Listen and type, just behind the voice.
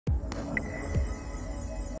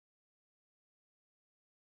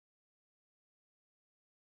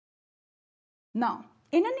Now,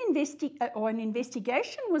 an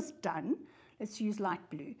investigation was done, let's use light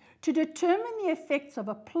blue, to determine the effects of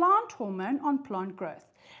a plant hormone on plant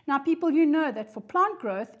growth. Now, people, you know that for plant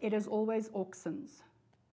growth, it is always auxins.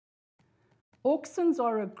 Auxins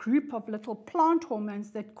are a group of little plant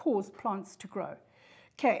hormones that cause plants to grow.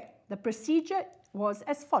 Okay, the procedure was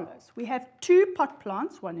as follows. We have 2 pot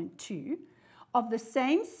plants, 1 and 2, of the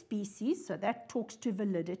same species, so that talks to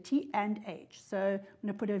validity and age. So I'm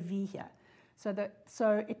going to put a V here.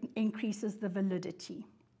 So it increases the validity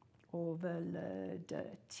or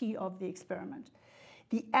validity of the experiment.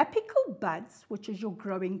 The apical buds, which is your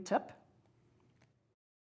growing tip,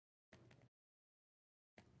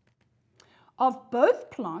 of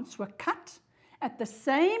both plants were cut at the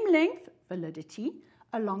same length, validity,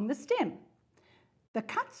 along the stem. The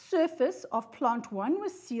cut surface of plant 1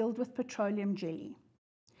 was sealed with petroleum jelly.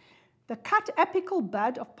 The cut apical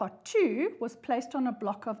bud of pot 2 was placed on a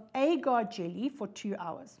block of agar jelly for 2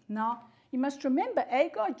 hours. Now, you must remember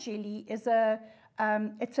agar jelly is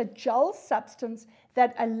it's a gel substance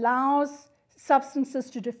that allows substances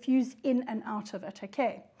to diffuse in and out of it,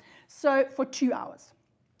 okay? So, for 2 hours.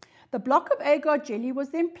 The block of agar jelly was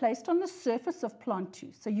then placed on the surface of plant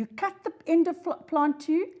 2. So, you cut the end of plant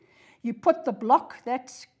 2, you put the block,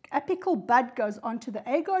 that apical bud goes onto the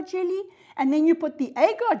agar jelly, and then you put the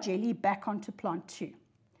agar jelly back onto plant 2.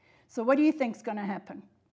 So what do you think is going to happen?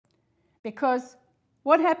 Because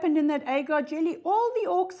what happened in that agar jelly? All the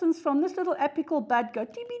auxins from this little apical bud go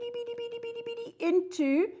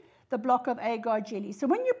into the block of agar jelly. So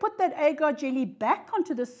when you put that agar jelly back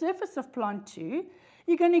onto the surface of plant 2,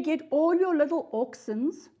 you're going to get all your little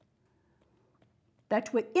auxins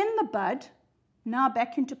that were in the bud now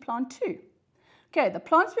back into plant 2. Okay, the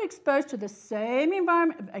plants were exposed to the same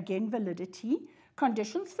environment, again validity,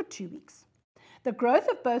 conditions for 2 weeks. The growth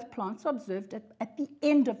of both plants observed at the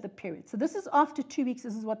end of the period. So this is after 2 weeks,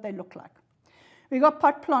 this is what they look like. We got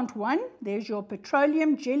pot plant 1, there's your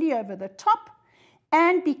petroleum jelly over the top,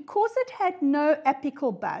 and because it had no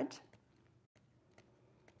apical bud,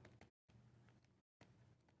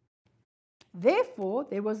 therefore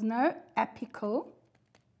there was no apical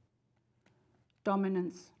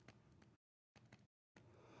dominance.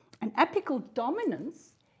 An apical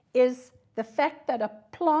dominance is the fact that a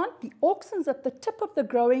plant, the auxins at the tip of the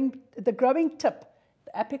growing tip,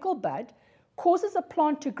 the apical bud, causes a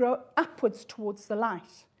plant to grow upwards towards the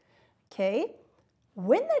light. Okay?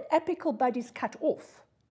 When that apical bud is cut off,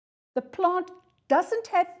 the plant doesn't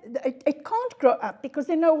have, it can't grow up because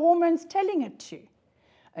there are no hormones telling it to.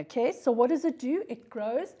 Okay, so what does it do? It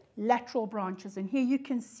grows lateral branches. And here you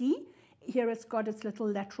can see, here it's got its little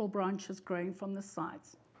lateral branches growing from the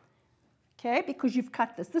sides. Okay, because you've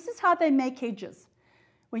cut this. This is how they make hedges.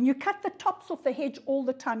 When you cut the tops off the hedge all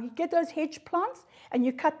the time, you get those hedge plants and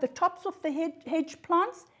you cut the tops off the hedge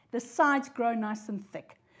plants, the sides grow nice and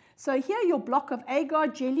thick. So here your block of agar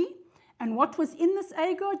jelly, and what was in this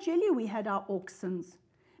agar jelly? We had our auxins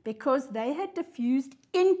because they had diffused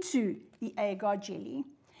into the agar jelly.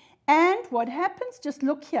 And what happens? Just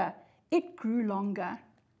look here. It grew longer.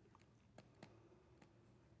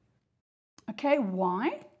 Okay,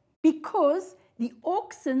 why? Because the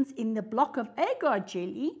auxins in the block of agar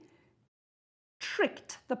jelly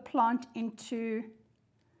tricked the plant into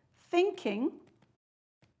thinking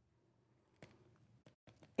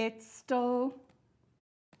it still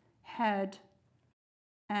had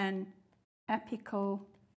an apical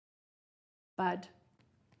bud.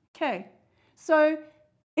 Okay, so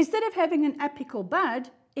instead of having an apical bud,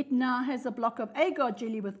 it now has a block of agar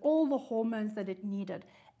jelly with all the hormones that it needed,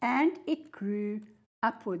 and it grew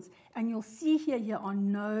upwards. And you'll see here are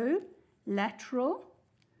no lateral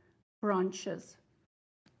branches.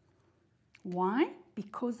 Why?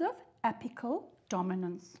 Because of apical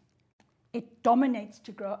dominance. It dominates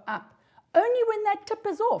to grow up. Only when that tip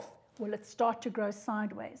is off will it start to grow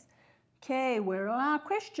sideways. Okay, where are our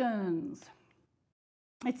questions?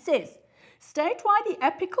 It says, state why the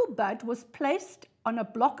apical bud was placed on a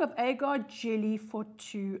block of agar jelly for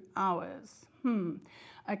 2 hours.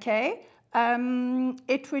 Okay.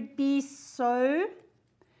 It would be so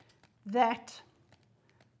that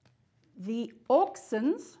the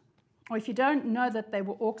auxins, or if you don't know that they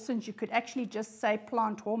were auxins, you could actually just say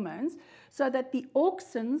plant hormones, so that the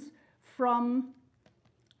auxins from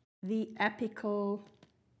the apical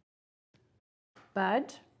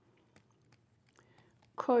bud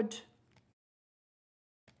could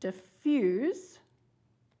diffuse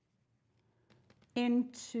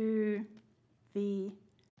into the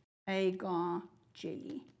agar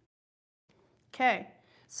jelly. Okay,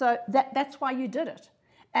 so that's why you did it.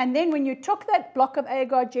 And then when you took that block of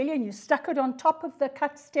agar jelly and you stuck it on top of the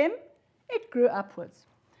cut stem, it grew upwards.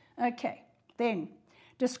 Okay, then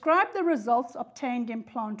describe the results obtained in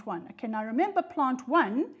plant 1. Okay, now remember plant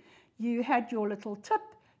 1, you had your little tip,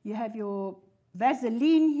 you have your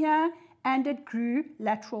Vaseline here, and it grew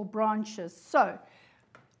lateral branches. So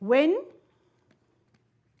when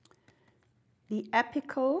the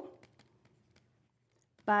apical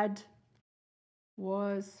bud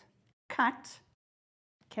was cut,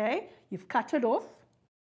 okay, you've cut it off,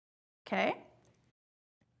 okay,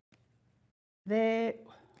 there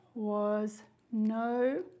was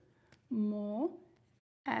no more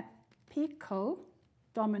apical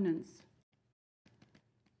dominance,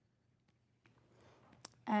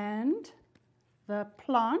 and the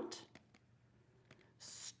plant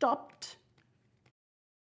stopped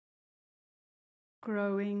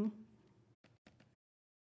growing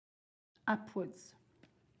upwards,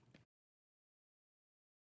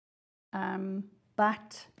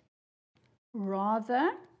 but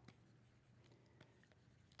rather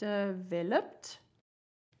developed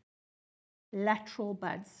lateral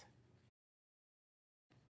buds.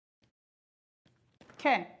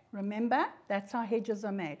 Okay, remember, that's how hedges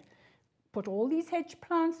are made. Put all these hedge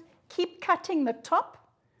plants, keep cutting the top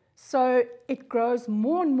so it grows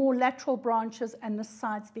more and more lateral branches and the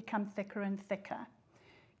sides become thicker and thicker.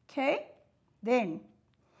 Okay, then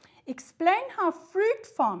explain how fruit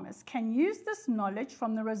farmers can use this knowledge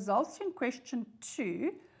from the results in question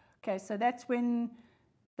 2. Okay, so that's when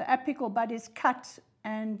the apical bud is cut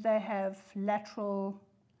and they have lateral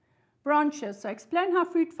branches. So explain how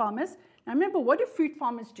fruit farmers, now remember, what do fruit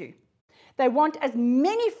farmers do? They want as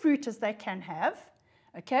many fruit as they can have,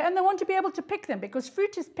 okay, and they want to be able to pick them because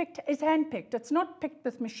fruit is hand-picked. It's not picked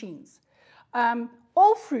with machines.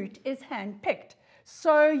 All fruit is hand-picked.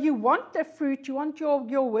 So you want the fruit, you want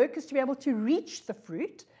your workers to be able to reach the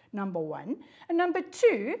fruit, number 1. And number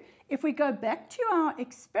 2, if we go back to our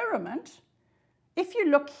experiment, if you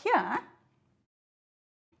look here,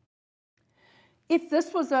 if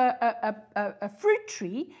this was a fruit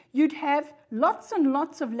tree, you'd have lots and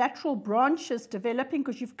lots of lateral branches developing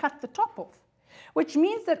because you've cut the top off, which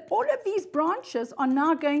means that all of these branches are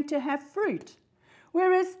now going to have fruit.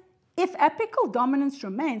 Whereas if apical dominance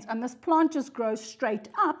remains and this plant just grows straight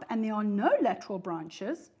up and there are no lateral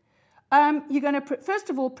branches, you're going to, first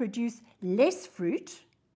of all, produce less fruit,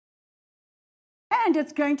 and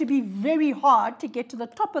it's going to be very hard to get to the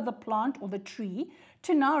top of the plant or the tree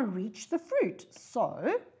to now reach the fruit.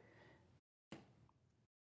 So,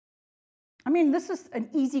 I mean, this is an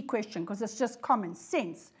easy question because it's just common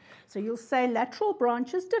sense. So you'll say lateral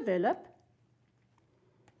branches develop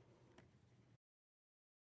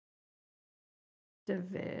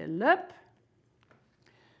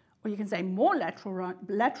or you can say more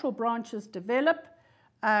lateral branches develop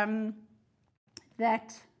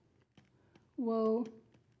that will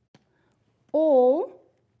all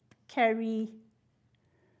carry,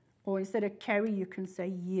 or instead of carry you can say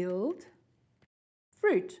yield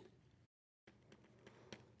fruit.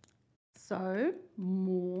 So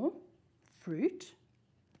more fruit,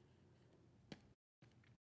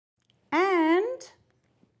 and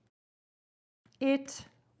it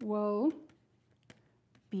will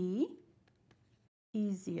be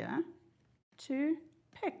easier to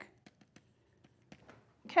pick.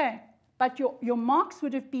 Okay, but your marks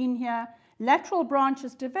would have been here, lateral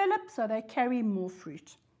branches develop, so they carry more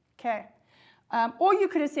fruit. Okay, or you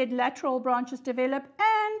could have said lateral branches develop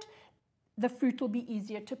and the fruit will be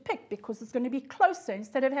easier to pick because it's going to be closer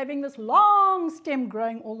instead of having this long stem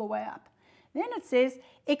growing all the way up. Then it says,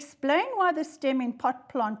 explain why the stem in pot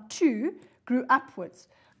plant 2 grew upwards.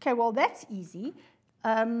 Okay, well, that's easy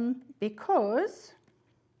because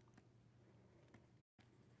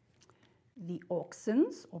the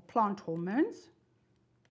auxins, or plant hormones,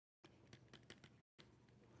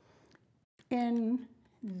 in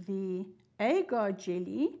the agar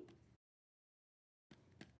jelly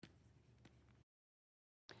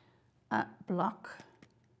block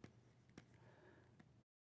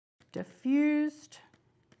diffused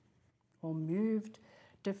or moved,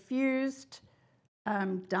 diffused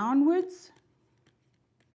downwards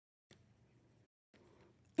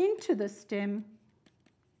into the stem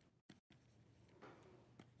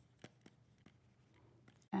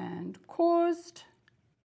and caused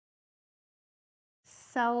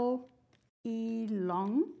cell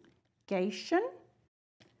elongation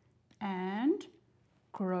and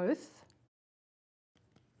growth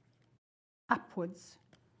upwards.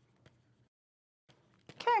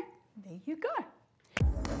 Okay, there you go.